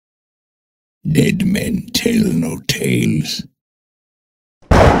Dead men tell no tales. 15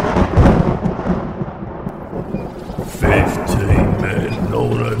 men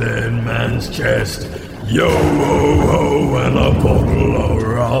older than man's chest. Yo ho ho and a bottle of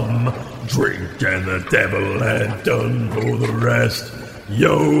rum. Drink and the devil had done for the rest.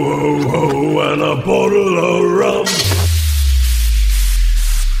 Yo ho ho and a bottle of rum.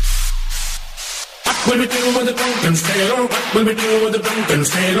 What will we do with the drunken sailor? What will we do with the drunken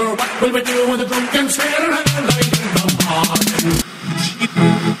sailor? What will we do with the drunken sailor?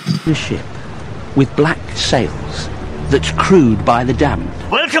 A ship with black sails that's crewed by the damned.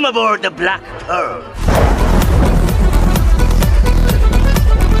 Welcome aboard the Black Pearl.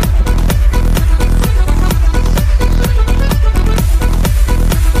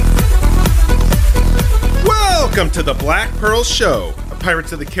 Welcome to the Black Pearl Show, a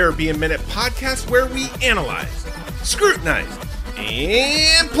Pirates of the Caribbean Minute podcast where we analyze, scrutinize,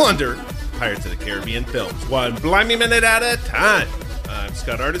 and plunder Pirates of the Caribbean films, one blimey minute at a time. I'm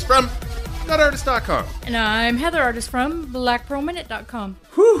Scott Artist from ScottArtist.com. And I'm Heather Artist from BlackPearlMinute.com.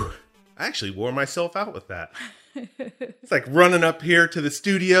 Whew, I actually wore myself out with that. It's like running up here to the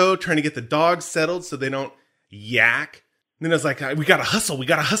studio, trying to get the dogs settled so they don't yak. And then I was like, we gotta hustle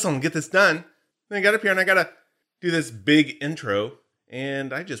and get this done. Then I got up here and I gotta do this big intro,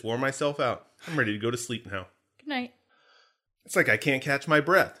 and I just wore myself out. I'm ready to go to sleep now. Good night. It's like I can't catch my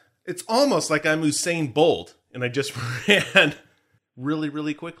breath. It's almost like I'm Usain Bolt, and I just ran really,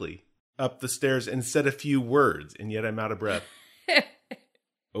 really quickly up the stairs and said a few words, and yet I'm out of breath.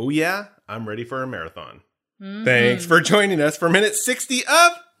 Oh yeah, I'm ready for a marathon. Mm-hmm. Thanks for joining us for minute 60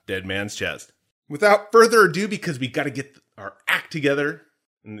 of Dead Man's Chest. Without further ado, because we got to get our act together,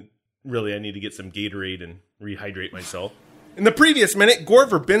 and really I need to get some Gatorade and rehydrate myself. In the previous minute, Gore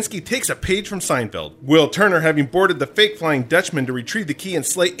Verbinski takes a page from Seinfeld. Will Turner, having boarded the fake Flying Dutchman to retrieve the key and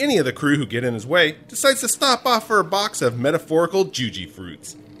slay any of the crew who get in his way, decides to stop off for a box of metaphorical juji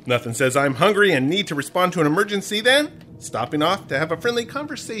fruits. Nothing says I'm hungry and need to respond to an emergency then, stopping off to have a friendly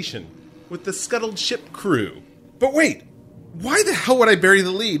conversation with the scuttled ship crew. But wait, why the hell would I bury the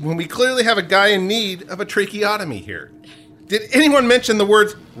lead when we clearly have a guy in need of a tracheotomy here? Did anyone mention the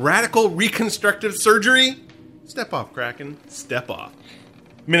words radical reconstructive surgery? Step off, Kraken. Step off.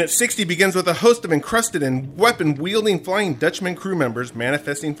 Minute 60 begins with a host of encrusted and weapon-wielding Flying Dutchman crew members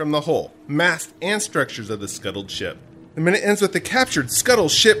manifesting from the hull, mast, and structures of the scuttled ship. The minute ends with the captured scuttle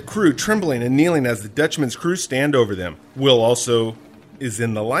ship crew trembling and kneeling as the Dutchman's crew stand over them. Will also is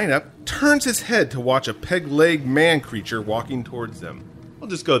in the lineup, turns his head to watch a peg-legged man creature walking towards them. I'll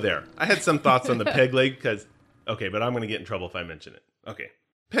just go there. I had some thoughts on the peg leg because... Okay, but I'm going to get in trouble if I mention it. Okay.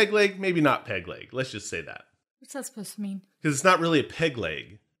 Peg leg, maybe not peg leg. Let's just say that. What's that supposed to mean? Because it's not really a peg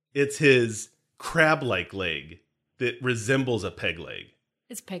leg. It's his crab-like leg that resembles a peg leg.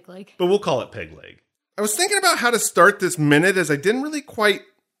 It's peg leg. But we'll call it peg leg. I was thinking about how to start this minute as I didn't really quite,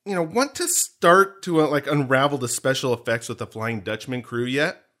 want to start to unravel the special effects with the Flying Dutchman crew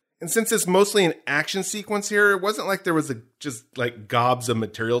yet. And since it's mostly an action sequence here, it wasn't like there was just gobs of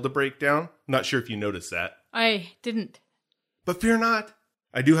material to break down. I'm not sure if you noticed that. I didn't. But fear not.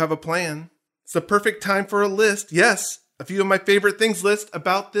 I do have a plan. It's the perfect time for a list. Yes, a few of my favorite things list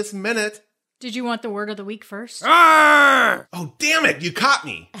about this minute. Did you want the word of the week first? Ah! Oh, damn it. You caught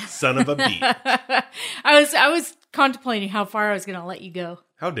me. Son of a beat. I was contemplating how far I was going to let you go.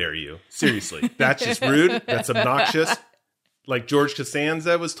 How dare you? Seriously. That's just rude. That's obnoxious. Like George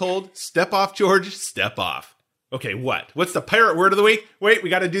Costanza was told, step off, George, step off. Okay, what? What's the pirate word of the week? Wait, we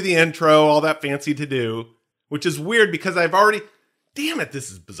got to do the intro, all that fancy to do, which is weird because I've already... Damn it, this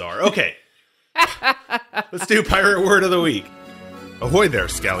is bizarre. Okay. Let's do pirate word of the week. Ahoy there,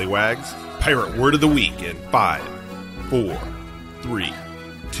 scallywags. Pirate word of the week in 5, 4, 3,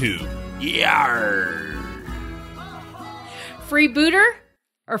 2, yarr. Freebooter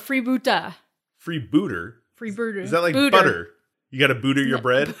or freeboota? Freebooter? Freebooter. Is that like booter. butter? You got to booter your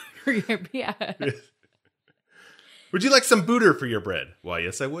bread? Yeah. Would you like some booter for your bread? Why,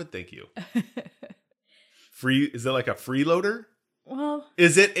 yes, I would. Thank you. Is it like a freeloader? Well...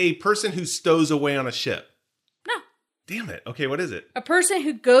 Is it a person who stows away on a ship? No. Damn it. Okay, what is it? A person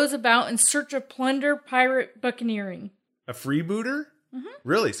who goes about in search of plunder, pirate, buccaneering. A freebooter? Mm-hmm.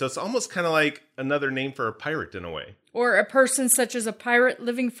 Really? So it's almost kind of like another name for a pirate in a way. Or a person such as a pirate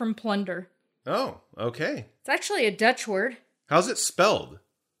living from plunder. Oh, okay. It's actually a Dutch word. How's it spelled?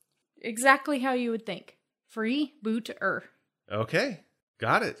 Exactly how you would think. Freebooter. Okay.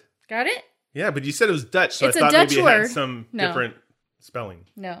 Got it. Got it? Yeah, but you said it was Dutch, so it's I thought Dutch maybe it word. had some different spelling.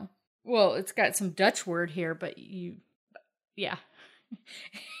 No. Well, it's got some Dutch word here, but yeah.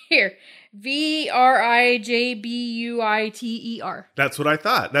 Here. VRIJBUITER. That's what I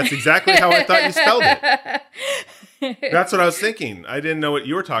thought. That's exactly how I thought you spelled it. That's what I was thinking. I didn't know what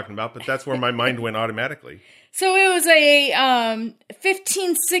you were talking about, but that's where my mind went automatically. So it was a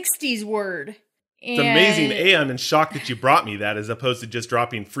 1560s word. It's amazing. I'm in shock that you brought me that as opposed to just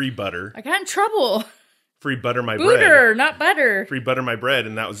dropping free butter. I got in trouble. Free butter my Booter, bread. not butter. Free butter my bread,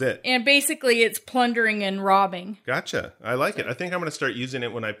 and that was it. And basically it's plundering and robbing. Gotcha. I like it. I think I'm going to start using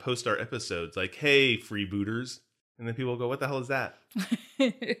it when I post our episodes. Like, hey, freebooters. And then people will go, what the hell is that?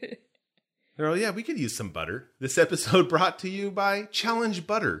 They're all, yeah, we could use some butter. This episode brought to you by Challenge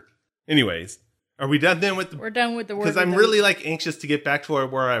Butter. Anyways, are we done then with the... We're done with the word. Because I'm really anxious to get back to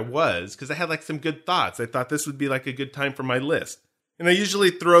where I was, because I had some good thoughts. I thought this would be a good time for my list. And I usually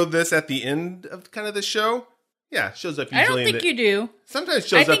throw this at the end of kind of the show. Yeah, it shows up usually. I don't think you do. Sometimes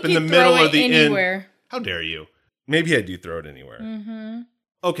shows up in the middle or the anywhere. end. How dare you? Maybe I do throw it anywhere. Mm-hmm.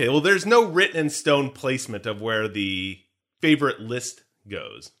 Okay, well, there's no written in stone placement of where the favorite list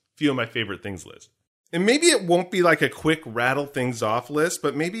goes. Few of my favorite things list. And maybe it won't be a quick rattle things off list,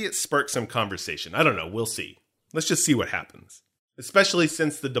 but maybe it sparks some conversation. I don't know. We'll see. Let's just see what happens. Especially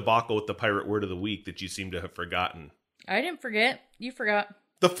since the debacle with the pirate word of the week that you seem to have forgotten. I didn't forget. You forgot.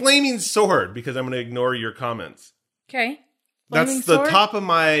 The flaming sword, because I'm going to ignore your comments. Okay. That's the top of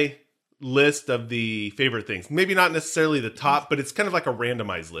my list of the favorite things. Maybe not necessarily the top, but it's kind of like a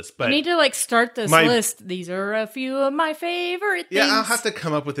randomized list. But I need to start this list. These are a few of my favorite things. Yeah, I'll have to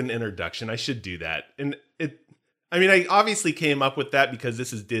come up with an introduction. I should do that. And I obviously came up with that because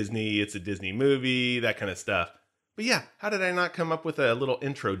this is Disney. It's a Disney movie, that kind of stuff. But yeah, how did I not come up with a little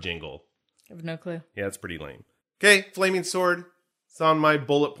intro jingle? I have no clue. Yeah, it's pretty lame. Okay, flaming sword. It's on my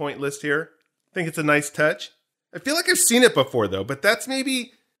bullet point list here. I think it's a nice touch. I feel like I've seen it before, though, but that's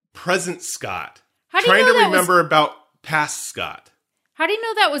maybe present Scott. How do you Trying know to that remember about past Scott. How do you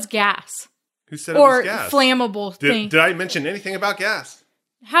know that was gas? Who said it was gas? Or flammable thing? Did I mention anything about gas?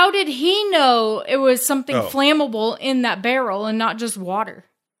 How did he know it was something flammable in that barrel and not just water?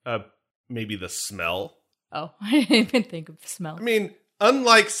 Maybe the smell. Oh, I didn't even think of the smell. I mean,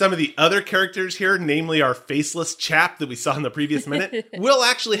 unlike some of the other characters here, namely our faceless chap that we saw in the previous minute, Will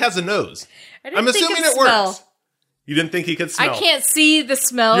actually has a nose. I'm assuming it works. You didn't think he could smell? I can't see the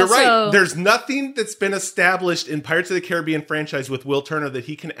smell. You're right. So... There's nothing that's been established in Pirates of the Caribbean franchise with Will Turner that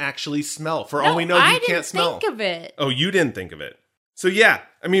he can actually smell. For all we know, he can't smell. I didn't think of it. Oh, you didn't think of it. So yeah,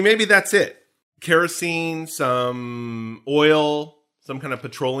 I mean, maybe that's it. Kerosene, some oil, some kind of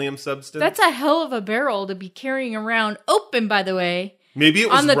petroleum substance. That's a hell of a barrel to be carrying around open, by the way. Maybe it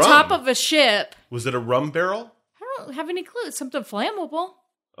was on the rum. top of a ship. Was it a rum barrel? I don't have any clue. It's something flammable.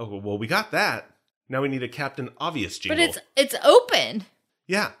 Oh, well, we got that. Now we need a Captain Obvious jingle. But it's open.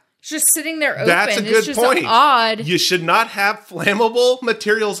 Yeah. It's just sitting there open. That's a good it's just point. Odd. You should not have flammable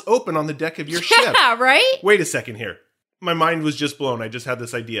materials open on the deck of your ship. Yeah, right? Wait a second here. My mind was just blown. I just had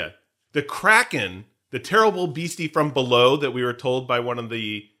this idea. The Kraken, the terrible beastie from below that we were told by one of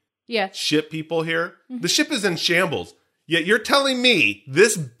the ship people here, the ship is in shambles. Yet you're telling me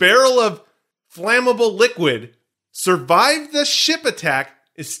this barrel of flammable liquid survived the ship attack,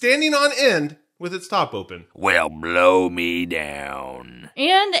 is standing on end with its top open. Well, blow me down.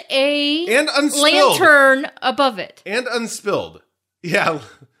 And unspilled. Lantern above it. And unspilled. Yeah.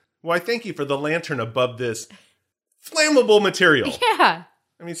 Why, thank you for the lantern above this flammable material. Yeah.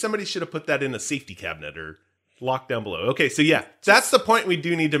 I mean, somebody should have put that in a safety cabinet or locked down below. Okay, so yeah, that's the point we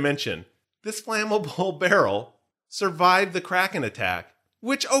do need to mention. This flammable barrel survived the Kraken attack,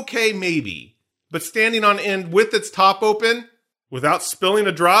 which, okay, maybe. But standing on end with its top open, without spilling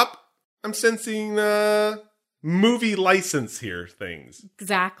a drop, I'm sensing movie license here things.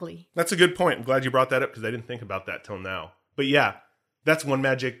 Exactly. That's a good point. I'm glad you brought that up because I didn't think about that till now. But yeah, that's one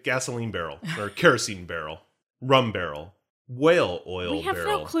magic gasoline barrel or kerosene barrel, rum barrel, whale oil barrel. We have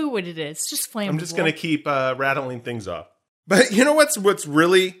no clue what it is. It's just flammable. I'm just going to keep rattling things off. But you know what's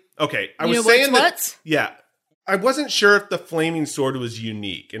really... Okay, I was saying that... Yeah, I wasn't sure if the flaming sword was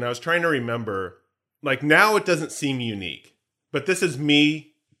unique. And I was trying to remember... Like, now it doesn't seem unique. But this is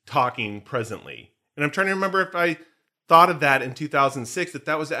me talking presently. And I'm trying to remember if I thought of that in 2006,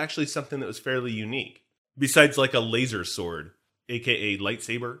 that was actually something that was fairly unique. Besides, like, a laser sword, a.k.a.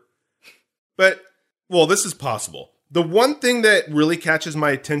 lightsaber. But, well, this is possible. The one thing that really catches my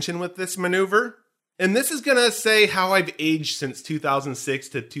attention with this maneuver, and this is going to say how I've aged since 2006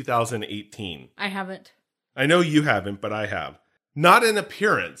 to 2018. I haven't. I know you haven't, but I have. Not in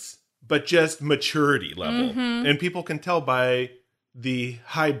appearance, but just maturity level. Mm-hmm. And people can tell by the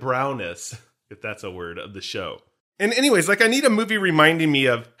highbrowness, if that's a word, of the show. And anyways, like, I need a movie reminding me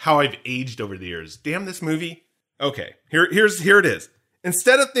of how I've aged over the years. Damn this movie. Okay, here it is.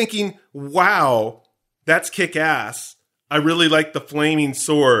 Instead of thinking, wow, that's kick-ass, I really like the flaming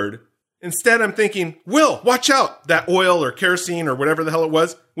sword. Instead, I'm thinking, Will, watch out. That oil or kerosene or whatever the hell it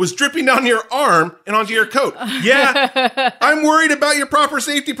was dripping down your arm and onto your coat. Yeah, I'm worried about your proper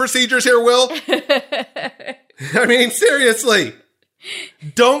safety procedures here, Will. I mean, seriously.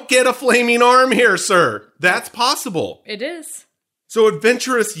 Don't get a flaming arm here, sir. That's possible. It is. So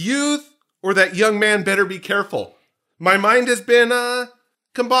adventurous youth or that young man better be careful. My mind has been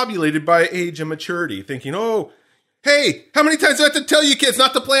combobulated by age and maturity, thinking, oh, hey, how many times do I have to tell you kids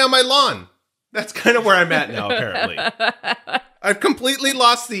not to play on my lawn? That's kind of where I'm at now, apparently. I've completely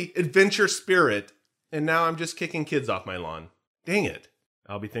lost the adventure spirit, and now I'm just kicking kids off my lawn. Dang it.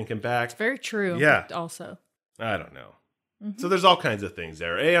 I'll be thinking back. It's very true. Yeah. Also. I don't know. Mm-hmm. So there's all kinds of things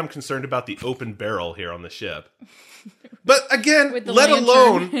there. I'm concerned about the open barrel here on the ship. But again, let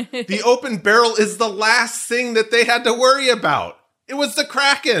alone the open barrel is the last thing that they had to worry about. It was the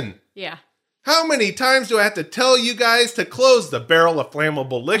Kraken. Yeah. How many times do I have to tell you guys to close the barrel of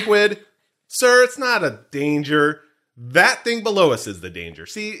flammable liquid? Sir, it's not a danger. That thing below us is the danger.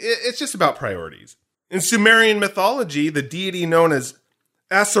 See, it's just about priorities. In Sumerian mythology, the deity known as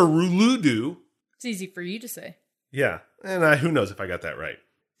Asaruludu, it's easy for you to say. Yeah, and who knows if I got that right,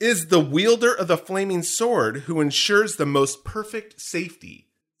 is the wielder of the flaming sword who ensures the most perfect safety.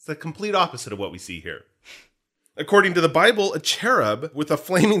 It's the complete opposite of what we see here. According to the Bible, a cherub with a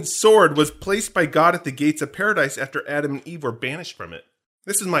flaming sword was placed by God at the gates of paradise after Adam and Eve were banished from it.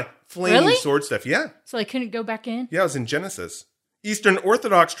 This is my flaming sword stuff. Yeah. So they couldn't go back in? Yeah, it was in Genesis. Eastern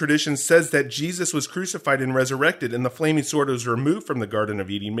Orthodox tradition says that Jesus was crucified and resurrected, and the flaming sword was removed from the Garden of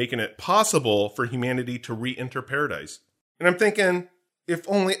Eden, making it possible for humanity to re-enter paradise. And I'm thinking, if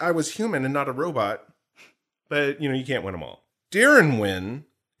only I was human and not a robot. But, you can't win them all. Darrenwin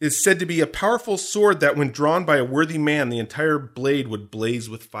is said to be a powerful sword that when drawn by a worthy man, the entire blade would blaze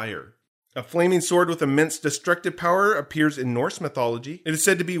with fire. A flaming sword with immense destructive power appears in Norse mythology. It is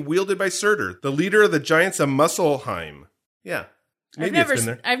said to be wielded by Surtur, the leader of the giants of Muspelheim. Yeah. Maybe it's been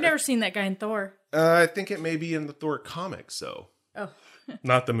there. I've never seen that guy in Thor. I think it may be in the Thor comics, so. Oh.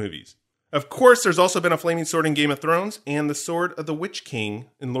 Not the movies. Of course, there's also been a flaming sword in Game of Thrones and the sword of the Witch King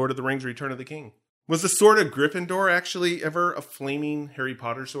in Lord of the Rings: Return of the King. Was the sword of Gryffindor actually ever a flaming Harry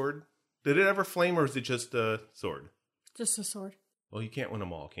Potter sword? Did it ever flame, or was it just a sword? Just a sword. Well, you can't win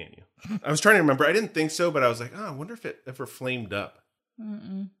them all, can you? I was trying to remember. I didn't think so, but I was like, I wonder if it ever flamed up.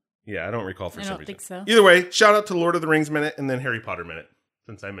 Mm-mm. Yeah, I don't recall for some reason. I don't think so. Either way, shout out to Lord of the Rings Minute and then Harry Potter Minute,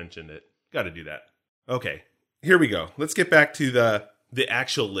 since I mentioned it. Got to do that. Okay, here we go. Let's get back to the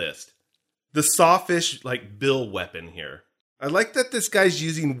actual list. The sawfish, bill weapon here. I like that this guy's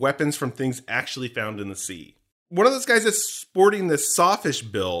using weapons from things actually found in the sea. One of those guys is sporting this sawfish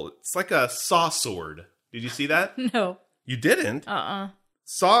bill. It's like a saw sword. Did you see that? No. You didn't?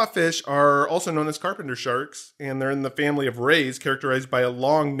 Sawfish are also known as carpenter sharks, and they're in the family of rays, characterized by a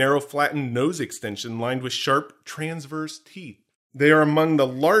long, narrow, flattened nose extension lined with sharp, transverse teeth. They are among the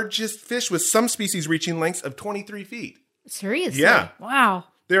largest fish, with some species reaching lengths of 23 feet. Seriously? Yeah. Wow.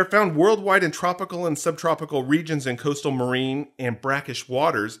 They are found worldwide in tropical and subtropical regions in coastal marine and brackish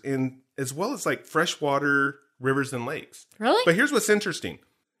waters, as well as freshwater rivers and lakes. Really? But here's what's interesting,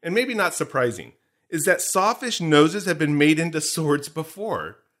 and maybe not surprising, is that sawfish noses have been made into swords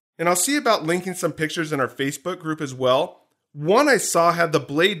before. And I'll see about linking some pictures in our Facebook group as well. One I saw had the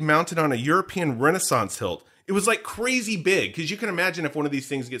blade mounted on a European Renaissance hilt. It was crazy big, because you can imagine if one of these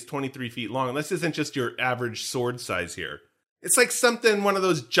things gets 23 feet long, and this isn't just your average sword size here. It's like something one of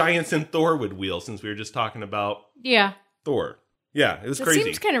those giants in Thor would wield, since we were just talking about Thor. Yeah, it was crazy. It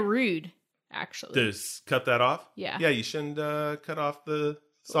seems kind of rude, actually. To cut that off? Yeah. Yeah, you shouldn't cut off the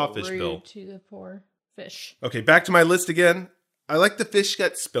sawfish bill. Rude to the poor fish. Okay, back to my list again. I like the fish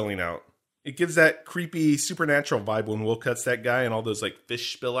gut spilling out. It gives that creepy supernatural vibe when Will cuts that guy and all those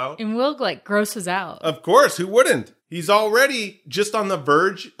fish spill out. And Will grosses out. Of course, who wouldn't? He's already just on the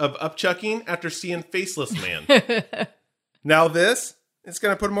verge of upchucking after seeing Faceless Man. Now this, it's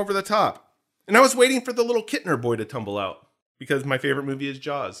going to put him over the top. And I was waiting for the little Kittner boy to tumble out, because my favorite movie is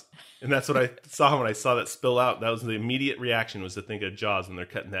Jaws. And that's what I saw when I saw that spill out. That was the immediate reaction, was to think of Jaws when they're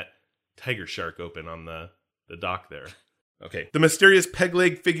cutting that tiger shark open on the dock there. Okay. The mysterious peg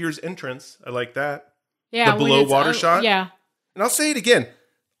leg figure's entrance. I like that. Yeah. The below water shot. Yeah. And I'll say it again.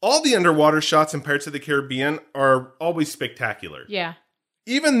 All the underwater shots in Pirates of the Caribbean are always spectacular. Yeah.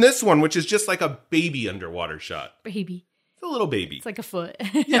 Even this one, which is just like a baby underwater shot. Baby. It's a little baby. It's like a foot.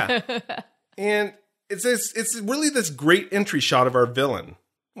 Yeah. And it's really this great entry shot of our villain.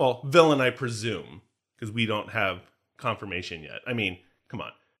 Well, villain, I presume, because we don't have confirmation yet. I mean, come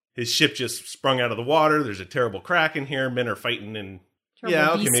on. His ship just sprung out of the water. There's a terrible crack in here. Men are fighting and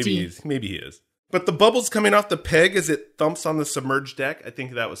Yeah, okay, beastie. maybe he is. But the bubbles coming off the peg as it thumps on the submerged deck, I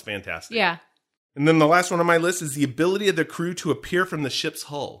think that was fantastic. Yeah. And then the last one on my list is the ability of the crew to appear from the ship's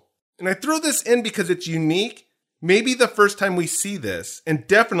hull. And I throw this in because it's unique. Maybe the first time we see this, and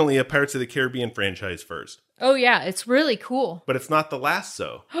definitely a Pirates of the Caribbean franchise first. Oh, yeah. It's really cool. But it's not the last,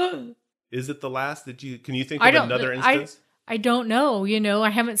 so. Is it the last? Can you think of another instance? I don't know. I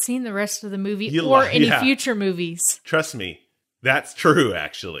haven't seen the rest of the movie any future movies. Trust me. That's true,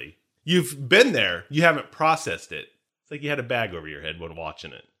 actually. You've been there. You haven't processed it. It's like you had a bag over your head when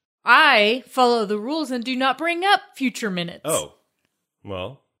watching it. I follow the rules and do not bring up future minutes. Oh.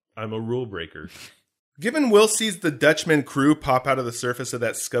 Well, I'm a rule breaker. Given Will sees the Dutchman crew pop out of the surface of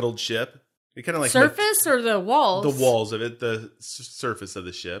that scuttled ship, it kind of like... Surface or the walls? The walls of it, the surface of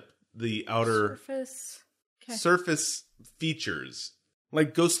the ship. The outer... Surface features.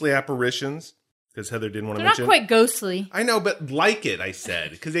 Like ghostly apparitions. Because Heather didn't want to mention. They're not quite ghostly. I know, but like it, I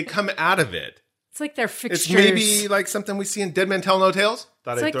said. Because they come out of it. It's like their fixtures. It's maybe like something we see in Dead Men Tell No Tales.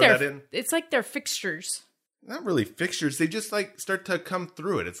 Thought I'd throw that in. It's like their fixtures. Not really fixtures. They just like start to come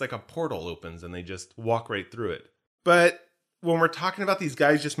through it. It's like a portal opens and they just walk right through it. But when we're talking about these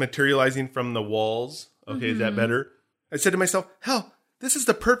guys just materializing from the walls, okay, is that better? I said to myself, hell, this is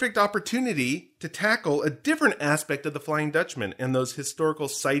the perfect opportunity to tackle a different aspect of the Flying Dutchman and those historical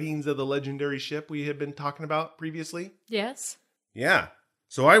sightings of the legendary ship we had been talking about previously. Yes. Yeah.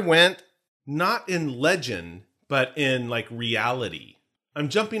 So I went not in legend, but in like reality. I'm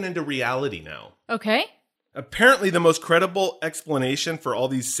jumping into reality now. Okay. Apparently the most credible explanation for all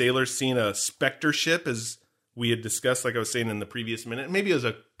these sailors seeing a specter ship, as we had discussed, like I was saying in the previous minute, maybe it was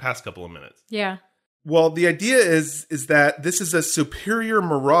a past couple of minutes. Yeah. Well, the idea is that this is a superior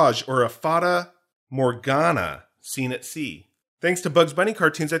mirage or a fata morgana seen at sea. Thanks to Bugs Bunny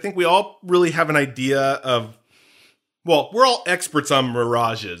cartoons, I think we all really have an idea of, well, we're all experts on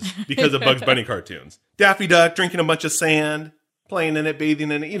mirages because of Bugs Bunny cartoons. Daffy Duck drinking a bunch of sand, playing in it,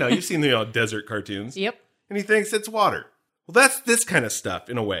 bathing in it. You've seen the desert cartoons. Yep. And he thinks it's water. Well, that's this kind of stuff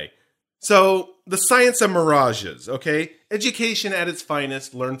in a way. So, the science of mirages, okay? Education at its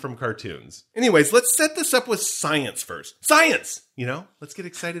finest, learned from cartoons. Anyways, let's set this up with science first. Science! Let's get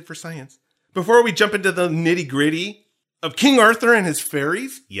excited for science. Before we jump into the nitty-gritty of King Arthur and his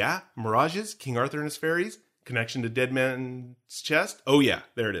fairies. Yeah, mirages, King Arthur and his fairies. Connection to Dead Man's Chest. Oh yeah,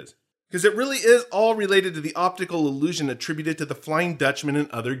 there it is. Because it really is all related to the optical illusion attributed to the Flying Dutchman and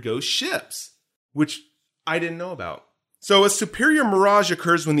other ghost ships. Which I didn't know about. So a superior mirage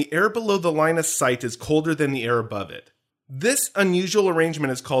occurs when the air below the line of sight is colder than the air above it. This unusual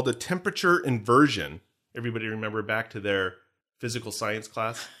arrangement is called a temperature inversion. Everybody remember back to their physical science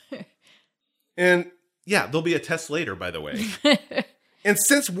class? And yeah, there'll be a test later, by the way. And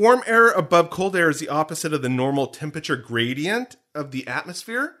since warm air above cold air is the opposite of the normal temperature gradient of the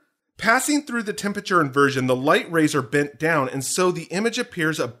atmosphere, passing through the temperature inversion, the light rays are bent down, and so the image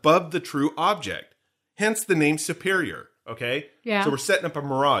appears above the true object. Hence the name superior. Okay? Yeah. So we're setting up a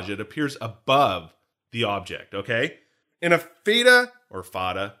mirage. It appears above the object, okay? And a fata,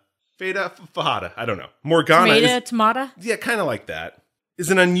 I don't know. Morgana Tomata? Yeah, kind of like that.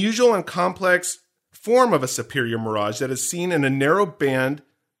 Is an unusual and complex form of a superior mirage that is seen in a narrow band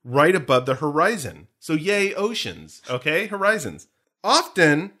right above the horizon. So yay, oceans, okay? Horizons.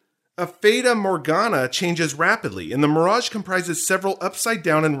 Often, a fata morgana changes rapidly, and the mirage comprises several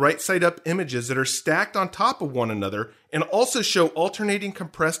upside-down and right-side-up images that are stacked on top of one another and also show alternating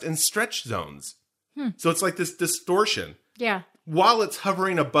compressed and stretched zones. So it's like this distortion. Yeah. While it's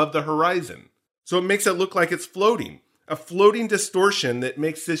hovering above the horizon. So it makes it look like it's floating. A floating distortion that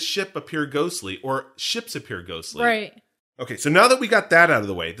makes this ship appear ghostly, or ships appear ghostly. Right. Okay, so now that we got that out of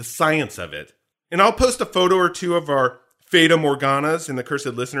the way, the science of it, and I'll post a photo or two of our Fata Morganas in the Cursed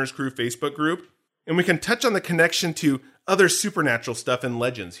Listeners Crew Facebook group, and we can touch on the connection to other supernatural stuff and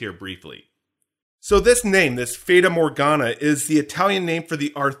legends here briefly. So this name, this Fata Morgana, is the Italian name for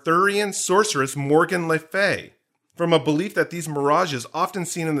the Arthurian sorceress Morgan Le Fay, from a belief that these mirages, often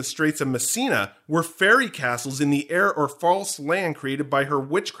seen in the Straits of Messina, were fairy castles in the air or false land created by her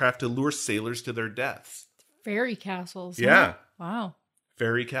witchcraft to lure sailors to their deaths. Fairy castles. Yeah. Huh? Wow.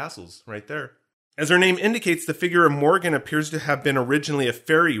 Fairy castles, right there. As her name indicates, the figure of Morgan appears to have been originally a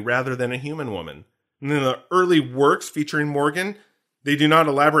fairy rather than a human woman. And in the early works featuring Morgan, they do not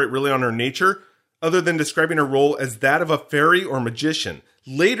elaborate really on her nature, other than describing her role as that of a fairy or magician.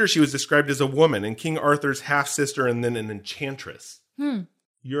 Later, she was described as a woman and King Arthur's half-sister and then an enchantress.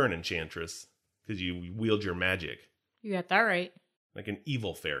 You're an enchantress because you wield your magic. You got that right. Like an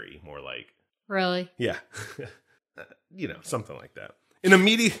evil fairy, more like. Really? Yeah. Something like that. In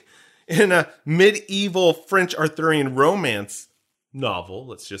a medieval French Arthurian romance, novel,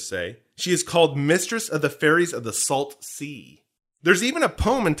 let's just say. She is called Mistress of the Fairies of the Salt Sea. There's even a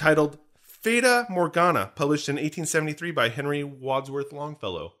poem entitled Fata Morgana, published in 1873 by Henry Wadsworth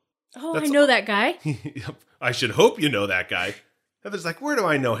Longfellow. Oh, I know that guy. I should hope you know that guy. Heather's like, where do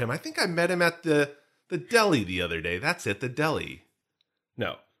I know him? I think I met him at the deli the other day. That's it, the deli.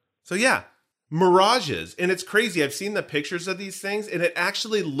 No. So yeah, mirages. And it's crazy. I've seen the pictures of these things, and it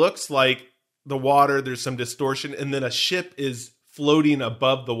actually looks like the water, there's some distortion, and then a ship is floating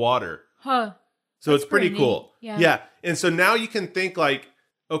above the water. Huh. So it's pretty cool. Yeah. And so now you can think like,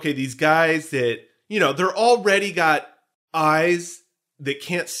 okay, these guys that, they're already got eyes that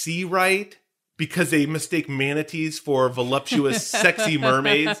can't see right because they mistake manatees for voluptuous, sexy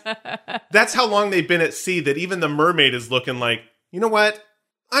mermaids. That's how long they've been at sea, that even the mermaid is looking like, you know what?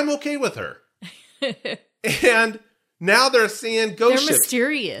 I'm okay with her. And now they're seeing ghost ships. They're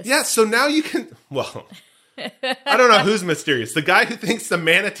mysterious. Yeah, so now you can, well, I don't know who's mysterious. The guy who thinks the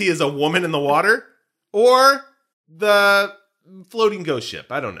manatee is a woman in the water, or the floating ghost ship.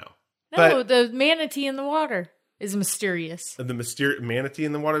 I don't know. No, the manatee in the water is mysterious. The manatee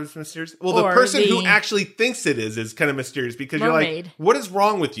in the water is mysterious? Well, the person who actually thinks it is kind of mysterious, because mermaid. You're like, what is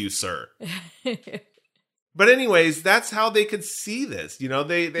wrong with you, sir? But anyways, that's how they could see this. They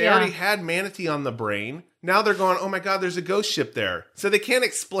already had manatee on the brain. Now they're going, oh my God, there's a ghost ship there. So they can't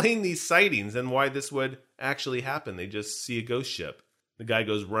explain these sightings and why this would actually happen. They just see a ghost ship. The guy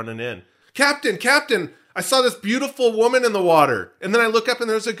goes running in. Captain, I saw this beautiful woman in the water. And then I look up and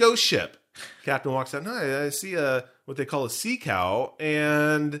there's a ghost ship. Captain walks out. No, I see what they call a sea cow.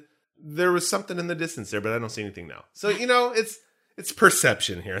 And there was something in the distance there, but I don't see anything now. So, it's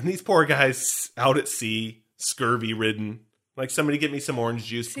perception here. And these poor guys out at sea, scurvy ridden. Like, somebody get me some orange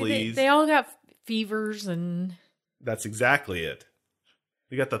juice, please. They all got fevers and... That's exactly it.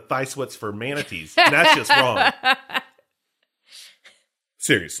 We got the thigh sweats for manatees. And that's just wrong.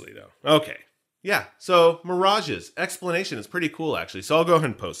 Seriously, though. Okay. Yeah. So, mirages. Explanation is pretty cool, actually. So I'll go ahead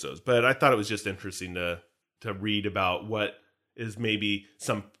and post those. But I thought it was just interesting to read about what is maybe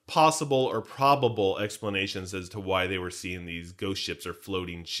some possible or probable explanations as to why they were seeing these ghost ships or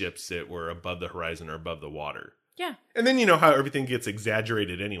floating ships that were above the horizon or above the water. Yeah. And then you know how everything gets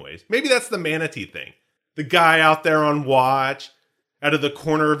exaggerated anyways. Maybe that's the manatee thing. The guy out there on watch, out of the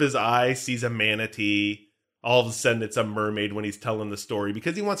corner of his eye, sees a manatee. All of a sudden, it's a mermaid when he's telling the story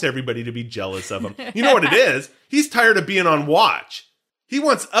because he wants everybody to be jealous of him. You know what it is? He's tired of being on watch. He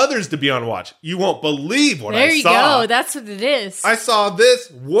wants others to be on watch. You won't believe what I saw. There you go. That's what it is. I saw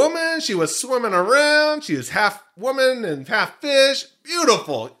this woman. She was swimming around. She was half woman and half fish.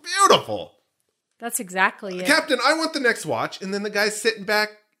 Beautiful. Beautiful. That's exactly it. Captain, I want the next watch. And then the guy's sitting back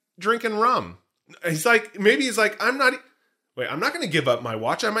drinking rum. He's like, I'm not going to give up my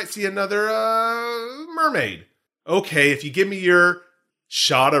watch. I might see another mermaid. Okay, if you give me your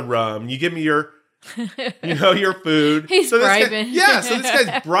shot of rum, you give me your, your food. He's bribing. So this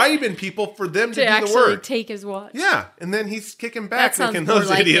guy's bribing people for them to do the work. To take his watch. Yeah, and then he's kicking back thinking those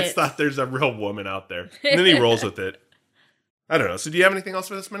idiots thought there's a real woman out there. And then he rolls with it. I don't know. So do you have anything else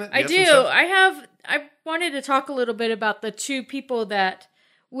for this minute? I do. I wanted to talk a little bit about the two people that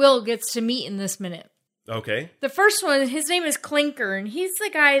Will gets to meet in this minute. Okay. The first one, his name is Clinker, and he's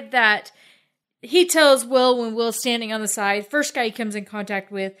the guy that he tells Will when Will's standing on the side. First guy he comes in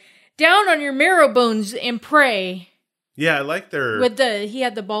contact with, down on your marrow bones and pray. Yeah, I like their... He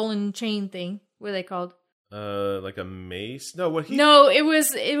had the ball and chain thing. What are they called? Like a mace? No, it was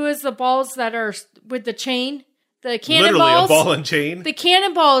the balls that are with the chain. The cannonballs. Literally a ball and chain? The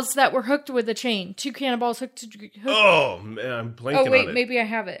cannonballs that were hooked with a chain. 2 cannonballs hooked. Oh, man, I'm blanking on it. Oh, wait, maybe I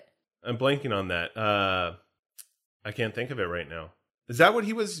have it. I'm blanking on that. I can't think of it right now. Is that what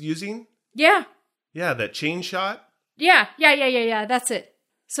he was using? Yeah. Yeah, that chain shot? Yeah. That's it.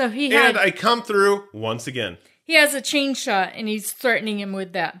 So And I come through once again. He has a chain shot, and he's threatening him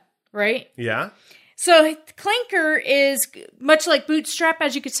with that, right? Yeah. So Clinker is much like Bootstrap,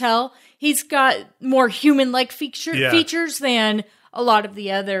 as you could tell. He's got more human-like features than a lot of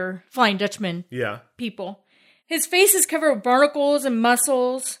the other Flying Dutchman people. His face is covered with barnacles and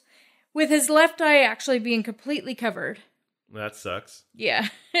muscles, with his left eye actually being completely covered. That sucks. Yeah.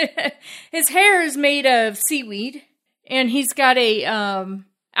 His hair is made of seaweed, and he's got a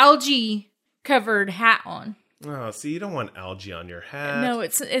algae-covered hat on. Oh, see, you don't want algae on your hat. No,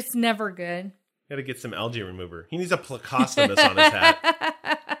 it's never good. Got to get some algae remover. He needs a placostomus on his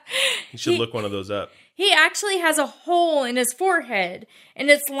hat. He should look one of those up. He actually has a hole in his forehead, and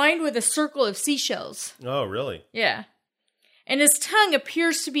it's lined with a circle of seashells. Oh, really? Yeah. And his tongue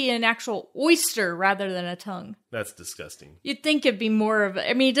appears to be an actual oyster rather than a tongue. That's disgusting. You'd think it'd be more of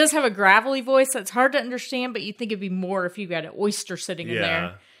he does have a gravelly voice that's hard to understand, but you'd think it'd be more if you got an oyster sitting in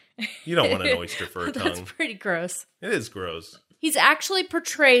there. You don't want an oyster for a tongue. That's pretty gross. It is gross. He's actually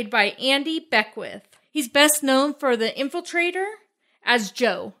portrayed by Andy Beckwith. He's best known for The Infiltrator as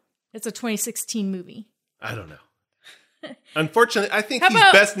Joe. It's a 2016 movie. I don't know. Unfortunately, I think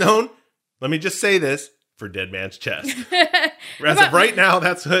he's best known, let me just say this, for Dead Man's Chest. As of right now,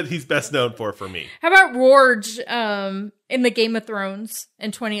 that's what he's best known for me. How about Rorge in the Game of Thrones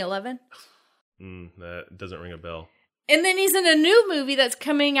in 2011? That doesn't ring a bell. And then he's in a new movie that's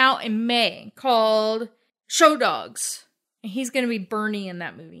coming out in May called Show Dogs. And he's going to be Bernie in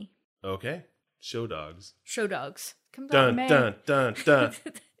that movie. Okay. Show Dogs. Show Dogs. Comes out in May. Dun, dun, dun.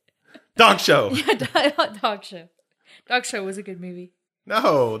 Dog Show. Yeah, Dog Show. Dog Show was a good movie.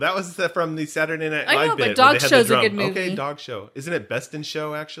 No, that was from the Saturday Night Live I know, bit. but Dog Show's a good movie. Okay, Dog Show. Isn't it Best in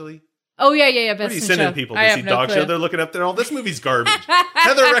Show, actually? Oh, yeah, Best in Show. Where are you sending people to see Dog Show? They're looking up there, this movie's garbage.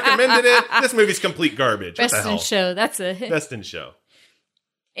 Heather recommended it. This movie's complete garbage. Best in Show, that's it. Best in Show.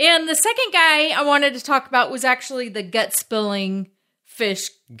 And the second guy I wanted to talk about was actually the gut-spilling fish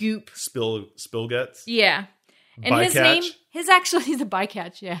goop. Spill guts? Yeah. And bycatch? His name, he's the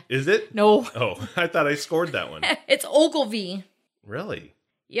bycatch, yeah. Is it? No. Oh, I thought I scored that one. It's Ogilvy. Really?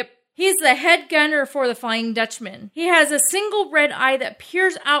 Yep. He's the head gunner for the Flying Dutchman. He has a single red eye that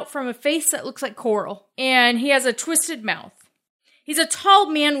peers out from a face that looks like coral. And he has a twisted mouth. He's a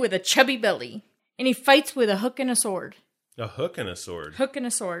tall man with a chubby belly. And he fights with a hook and a sword. A hook and a sword? Hook and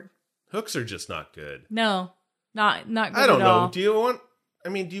a sword. Hooks are just not good. No. Not good at all. I don't know. Do you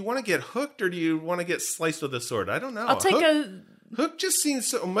want to get hooked or do you want to get sliced with a sword? I don't know. I'll take Hook just seems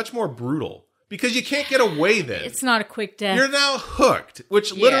so much more brutal. Because you can't get away then. It's not a quick death. You're now hooked,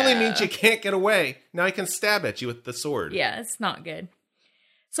 which literally means you can't get away. Now he can stab at you with the sword. Yeah, it's not good.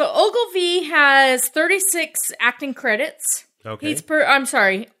 So Ogilvy has 36 acting credits. Okay. I'm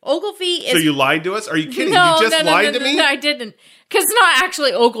sorry. Ogilvy is... So you lied to us? Are you kidding? You just lied to me? No, I didn't. Because it's not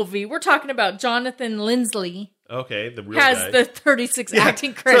actually Ogilvy. We're talking about Jonathan Lindsley. Okay, the real has guy. The 36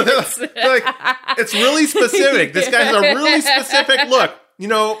 acting credits. So they're like, it's really specific. This guy has a really specific look.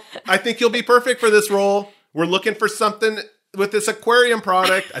 I think you'll be perfect for this role. We're looking for something with this aquarium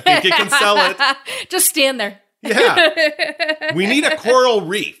product. I think you can sell it. Just stand there. Yeah. We need a coral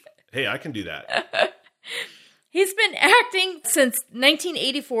reef. Hey, I can do that. He's been acting since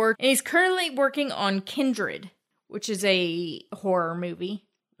 1984, and he's currently working on Kindred, which is a horror movie.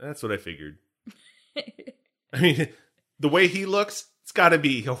 That's what I figured. I mean, the way he looks, it's got to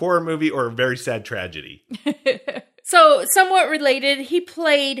be a horror movie or a very sad tragedy. So, somewhat related, he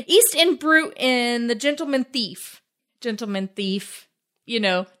played East End Brute in The Gentleman Thief. Gentleman Thief.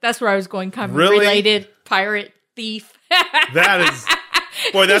 That's where I was going, kind of related. Pirate thief. That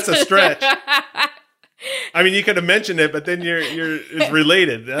is... Boy, that's a stretch. I mean, you could have mentioned it, but then it's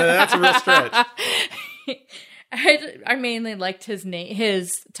related. That's a real stretch. I mainly liked his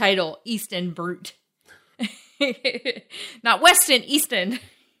title, East End Brute. Not West End, East End.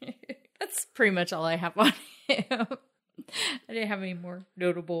 That's pretty much all I have on him. I didn't have any more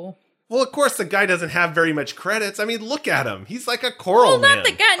notable. Well, of course, the guy doesn't have very much credits. I mean, look at him. He's like a coral man. Not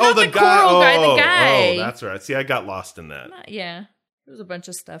the guy. Not the coral guy. The guy. Oh, that's right. See, I got lost in that. Yeah. There was a bunch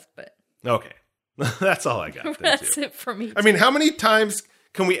of stuff, but... Okay. That's all I got. That's it for me. I mean, how many times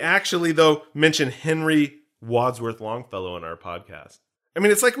can we actually, though, mention Henry Wadsworth Longfellow in our podcast? I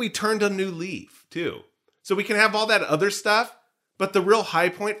mean, it's like we turned a new leaf, too. So we can have all that other stuff, but the real high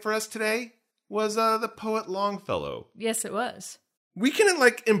point for us today was the poet Longfellow. Yes, it was. We can,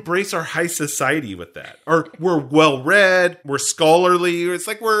 embrace our high society with that. Or we're well-read, we're scholarly, it's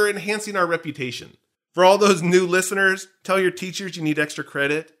like we're enhancing our reputation. For all those new listeners, tell your teachers you need extra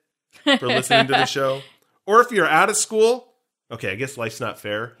credit for listening to the show. Or if you're out of school, okay, I guess life's not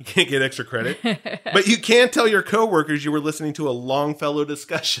fair. You can't get extra credit. But you can tell your coworkers you were listening to a Longfellow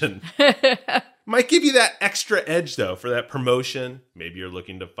discussion. Might give you that extra edge, though, for that promotion. Maybe you're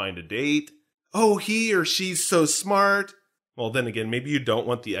looking to find a date. Oh, he or she's so smart. Well, then again, maybe you don't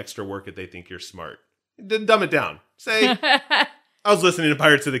want the extra work if they think you're smart. Dumb it down. Say, I was listening to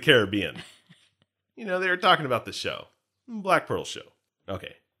Pirates of the Caribbean. They were talking about the show. Black Pearl show.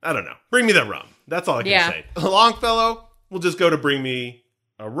 Okay. I don't know. Bring me the rum. That's all I can say. Longfellow, we'll just go to bring me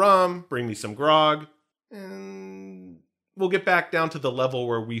a rum, bring me some grog, and we'll get back down to the level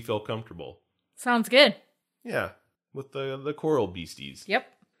where we feel comfortable. Sounds good. Yeah, with the coral beasties. Yep.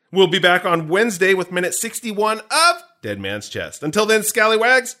 We'll be back on Wednesday with minute 61 of Dead Man's Chest. Until then,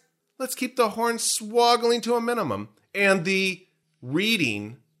 scallywags, let's keep the horn swoggling to a minimum and the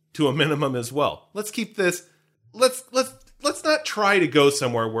reading to a minimum as well. Let's keep this... Let's let's not try to go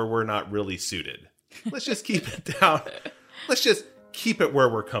somewhere where we're not really suited. Let's just keep it down. Let's just keep it where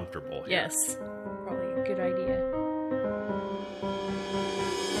we're comfortable here. Yes. Probably a good idea.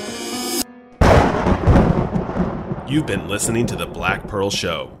 You've been listening to The Black Pearl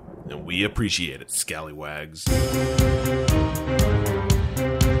Show, and we appreciate it, scallywags.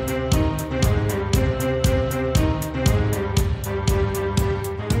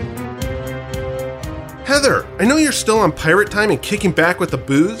 Heather, I know you're still on pirate time and kicking back with the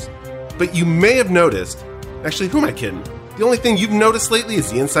booze, but you may have noticed... Actually, who am I kidding? The only thing you've noticed lately is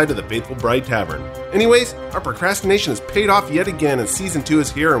the inside of the Faithful Bride Tavern. Anyways, our procrastination has paid off yet again, and Season 2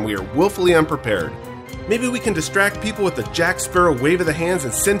 is here, and we are woefully unprepared. Maybe we can distract people with the Jack Sparrow wave of the hands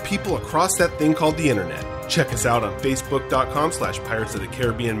and send people across that thing called the internet. Check us out on Facebook.com/Pirates of the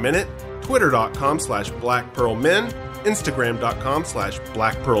Caribbean Minute, Twitter.com/Black Pearl Men,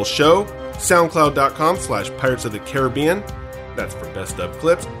 Instagram.com/Black Pearl Show, SoundCloud.com/Pirates of the Caribbean. That's for best of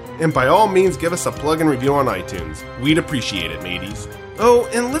clips. And by all means, give us a plug and review on iTunes. We'd appreciate it, mateys. Oh,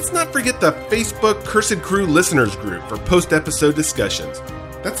 and let's not forget the Facebook Cursed Crew listeners group for post-episode discussions.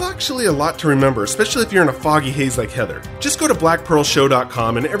 That's actually a lot to remember, especially if you're in a foggy haze like Heather. Just go to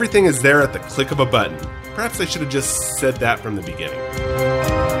blackpearlshow.com and everything is there at the click of a button. Perhaps I should have just said that from the beginning.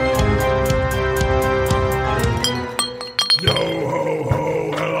 Yo ho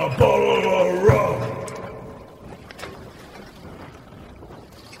ho and a bottle of rum.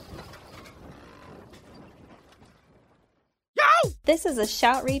 This is a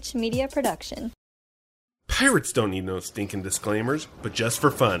Shoutreach Media production. Pirates don't need no stinking disclaimers, but just for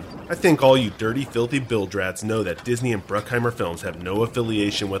fun, I think all you dirty, filthy bildrats know that Disney and Bruckheimer Films have no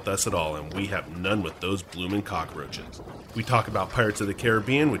affiliation with us at all, and we have none with those bloomin' cockroaches. We talk about Pirates of the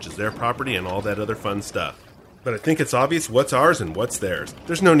Caribbean, which is their property, and all that other fun stuff. But I think it's obvious what's ours and what's theirs.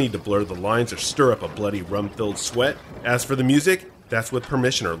 There's no need to blur the lines or stir up a bloody rum-filled sweat. As for the music, that's with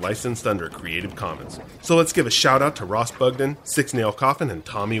permission or licensed under Creative Commons. So let's give a shout out to Ross Bugden, Six Nail Coffin, and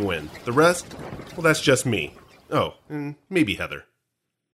Tommy Wynn. The rest, well, that's just me. Oh, and maybe Heather.